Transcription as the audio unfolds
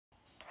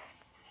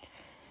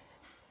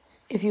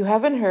If you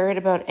haven't heard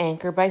about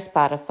Anchor by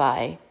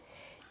Spotify,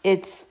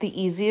 it's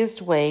the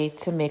easiest way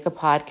to make a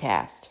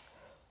podcast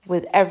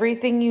with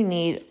everything you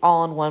need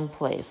all in one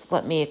place.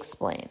 Let me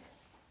explain.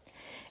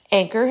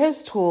 Anchor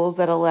has tools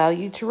that allow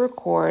you to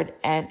record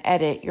and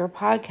edit your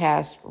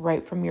podcast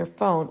right from your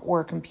phone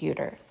or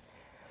computer.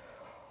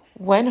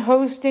 When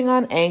hosting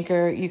on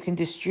Anchor, you can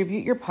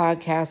distribute your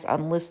podcast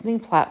on listening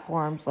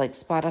platforms like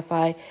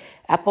Spotify,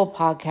 Apple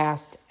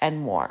Podcast, and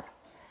more.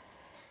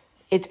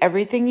 It's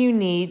everything you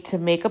need to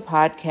make a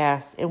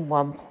podcast in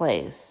one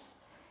place.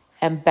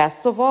 And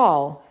best of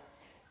all,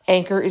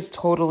 Anchor is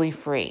totally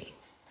free.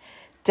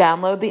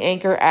 Download the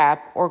Anchor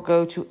app or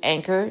go to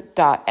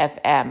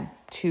anchor.fm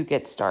to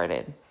get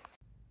started.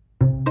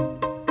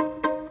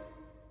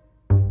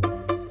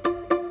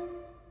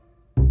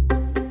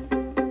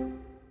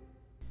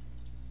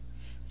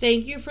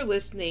 Thank you for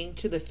listening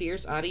to the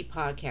Fierce Audie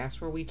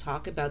podcast, where we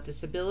talk about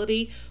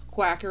disability,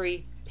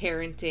 quackery,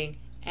 parenting,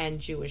 and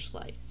Jewish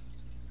life.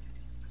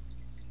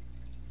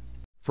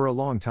 For a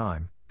long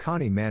time,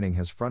 Connie Manning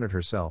has fronted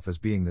herself as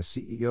being the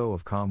CEO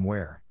of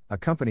Calmwear, a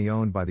company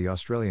owned by the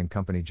Australian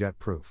company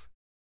Jetproof.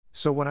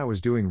 So when I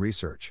was doing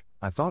research,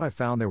 I thought I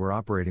found they were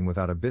operating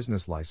without a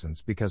business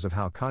license because of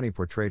how Connie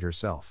portrayed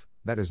herself.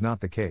 That is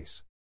not the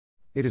case.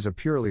 It is a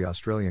purely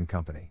Australian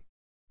company.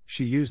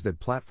 She used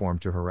that platform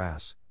to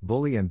harass,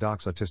 bully and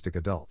dox autistic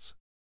adults.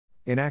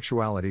 In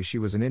actuality, she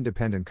was an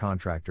independent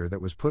contractor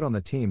that was put on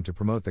the team to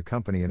promote the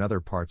company in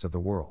other parts of the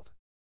world.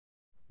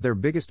 Their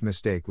biggest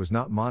mistake was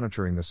not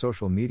monitoring the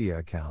social media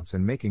accounts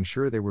and making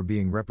sure they were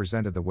being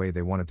represented the way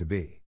they wanted to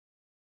be.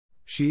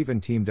 She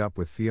even teamed up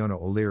with Fiona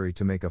O'Leary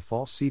to make a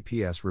false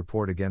CPS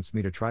report against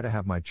me to try to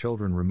have my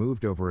children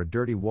removed over a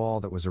dirty wall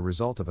that was a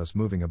result of us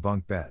moving a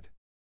bunk bed.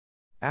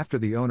 After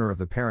the owner of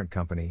the parent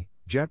company,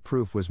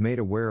 Jetproof, was made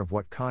aware of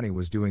what Connie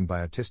was doing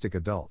by autistic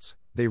adults,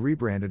 they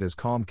rebranded as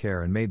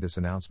Calmcare and made this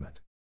announcement.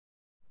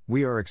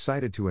 We are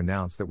excited to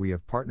announce that we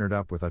have partnered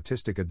up with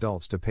autistic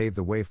adults to pave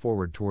the way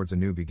forward towards a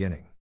new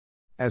beginning.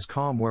 As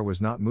Calmwear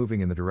was not moving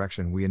in the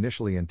direction we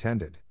initially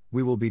intended,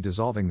 we will be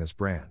dissolving this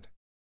brand.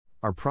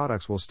 Our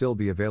products will still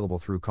be available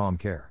through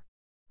Calmcare.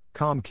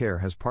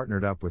 Calmcare has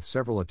partnered up with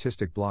several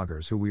autistic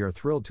bloggers who we are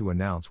thrilled to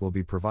announce will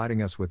be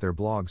providing us with their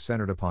blogs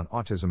centered upon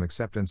autism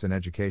acceptance and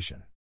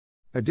education.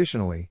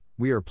 Additionally,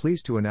 we are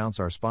pleased to announce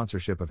our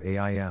sponsorship of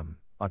AIM,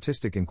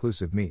 Autistic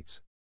Inclusive Meets.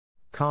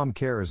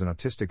 Calmcare is an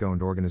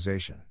autistic-owned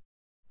organization.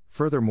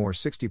 Furthermore,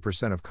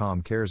 60% of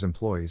Calmcare's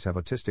employees have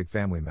autistic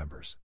family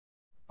members.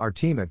 Our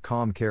team at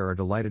Calmcare are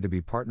delighted to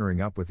be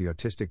partnering up with the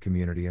autistic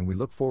community, and we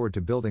look forward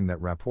to building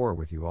that rapport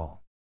with you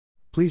all.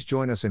 Please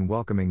join us in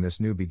welcoming this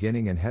new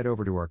beginning and head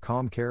over to our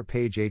Calmcare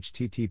page,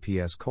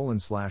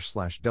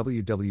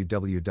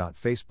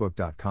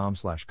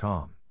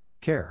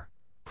 https://www.facebook.com/calmcare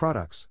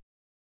products.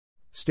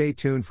 Stay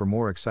tuned for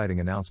more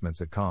exciting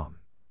announcements at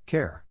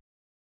Calmcare.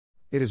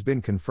 It has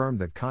been confirmed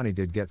that Connie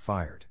did get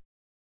fired.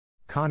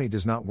 Connie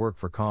does not work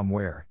for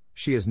Calmwear.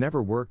 She has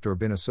never worked or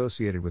been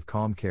associated with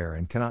Calmcare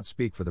and cannot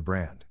speak for the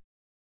brand.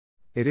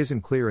 It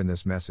isn't clear in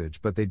this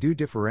message, but they do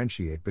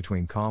differentiate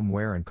between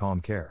Calmwear and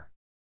Calmcare.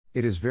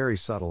 It is very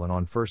subtle, and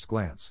on first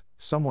glance,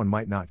 someone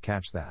might not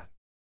catch that.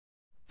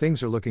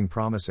 Things are looking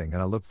promising,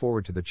 and I look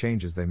forward to the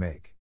changes they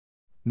make.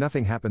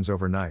 Nothing happens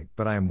overnight,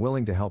 but I am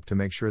willing to help to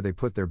make sure they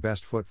put their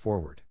best foot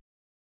forward.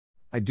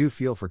 I do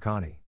feel for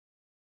Connie.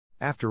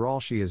 After all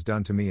she has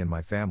done to me and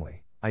my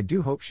family, I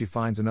do hope she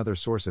finds another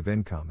source of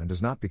income and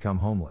does not become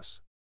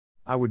homeless.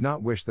 I would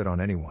not wish that on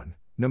anyone,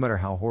 no matter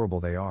how horrible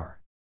they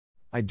are.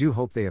 I do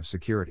hope they have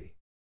security.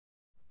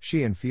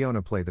 She and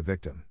Fiona play the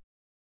victim.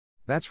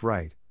 That's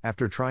right,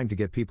 after trying to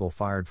get people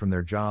fired from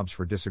their jobs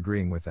for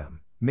disagreeing with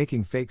them,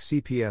 making fake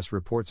CPS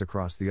reports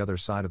across the other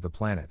side of the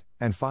planet,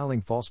 and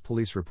filing false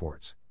police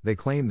reports, they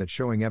claim that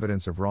showing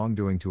evidence of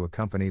wrongdoing to a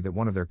company that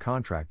one of their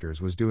contractors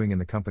was doing in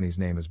the company's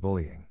name is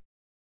bullying.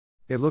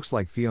 It looks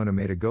like Fiona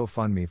made a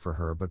GoFundMe for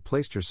her but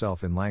placed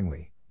herself in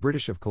Langley,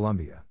 British of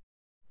Columbia.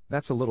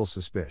 That's a little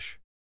suspicious.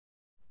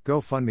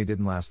 GoFundMe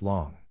didn't last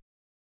long.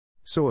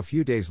 So a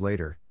few days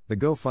later, the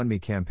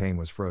GoFundMe campaign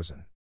was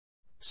frozen.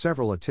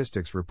 Several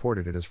autistics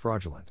reported it as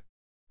fraudulent.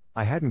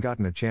 I hadn't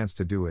gotten a chance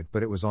to do it,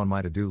 but it was on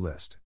my to-do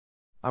list.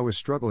 I was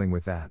struggling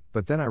with that,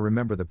 but then I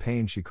remember the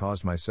pain she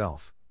caused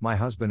myself, my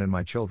husband and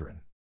my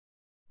children.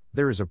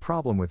 There is a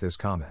problem with this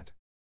comment.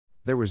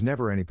 There was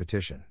never any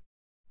petition.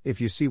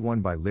 If you see one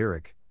by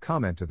Lyric,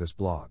 comment to this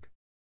blog.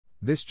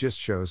 This just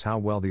shows how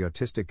well the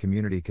autistic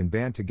community can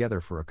band together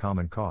for a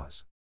common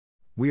cause.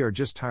 We are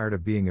just tired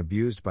of being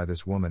abused by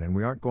this woman, and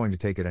we aren't going to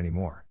take it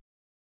anymore.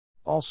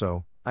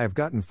 Also, I have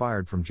gotten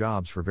fired from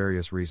jobs for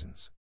various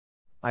reasons.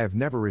 I have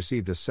never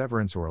received a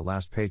severance or a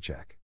last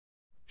paycheck.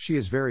 She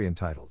is very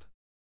entitled.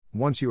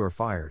 Once you are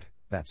fired,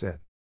 that's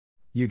it.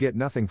 You get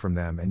nothing from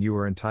them and you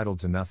are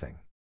entitled to nothing.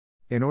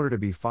 In order to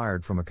be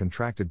fired from a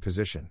contracted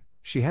position,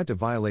 she had to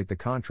violate the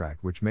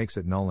contract, which makes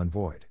it null and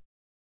void.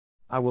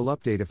 I will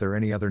update if there are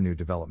any other new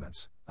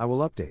developments. I will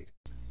update.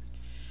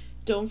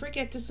 Don't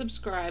forget to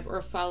subscribe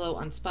or follow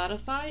on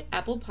Spotify,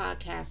 Apple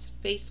Podcasts,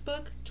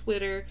 Facebook,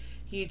 Twitter,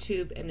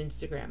 YouTube, and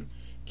Instagram.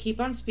 Keep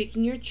on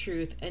speaking your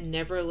truth and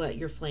never let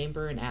your flame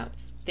burn out.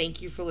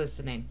 Thank you for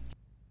listening.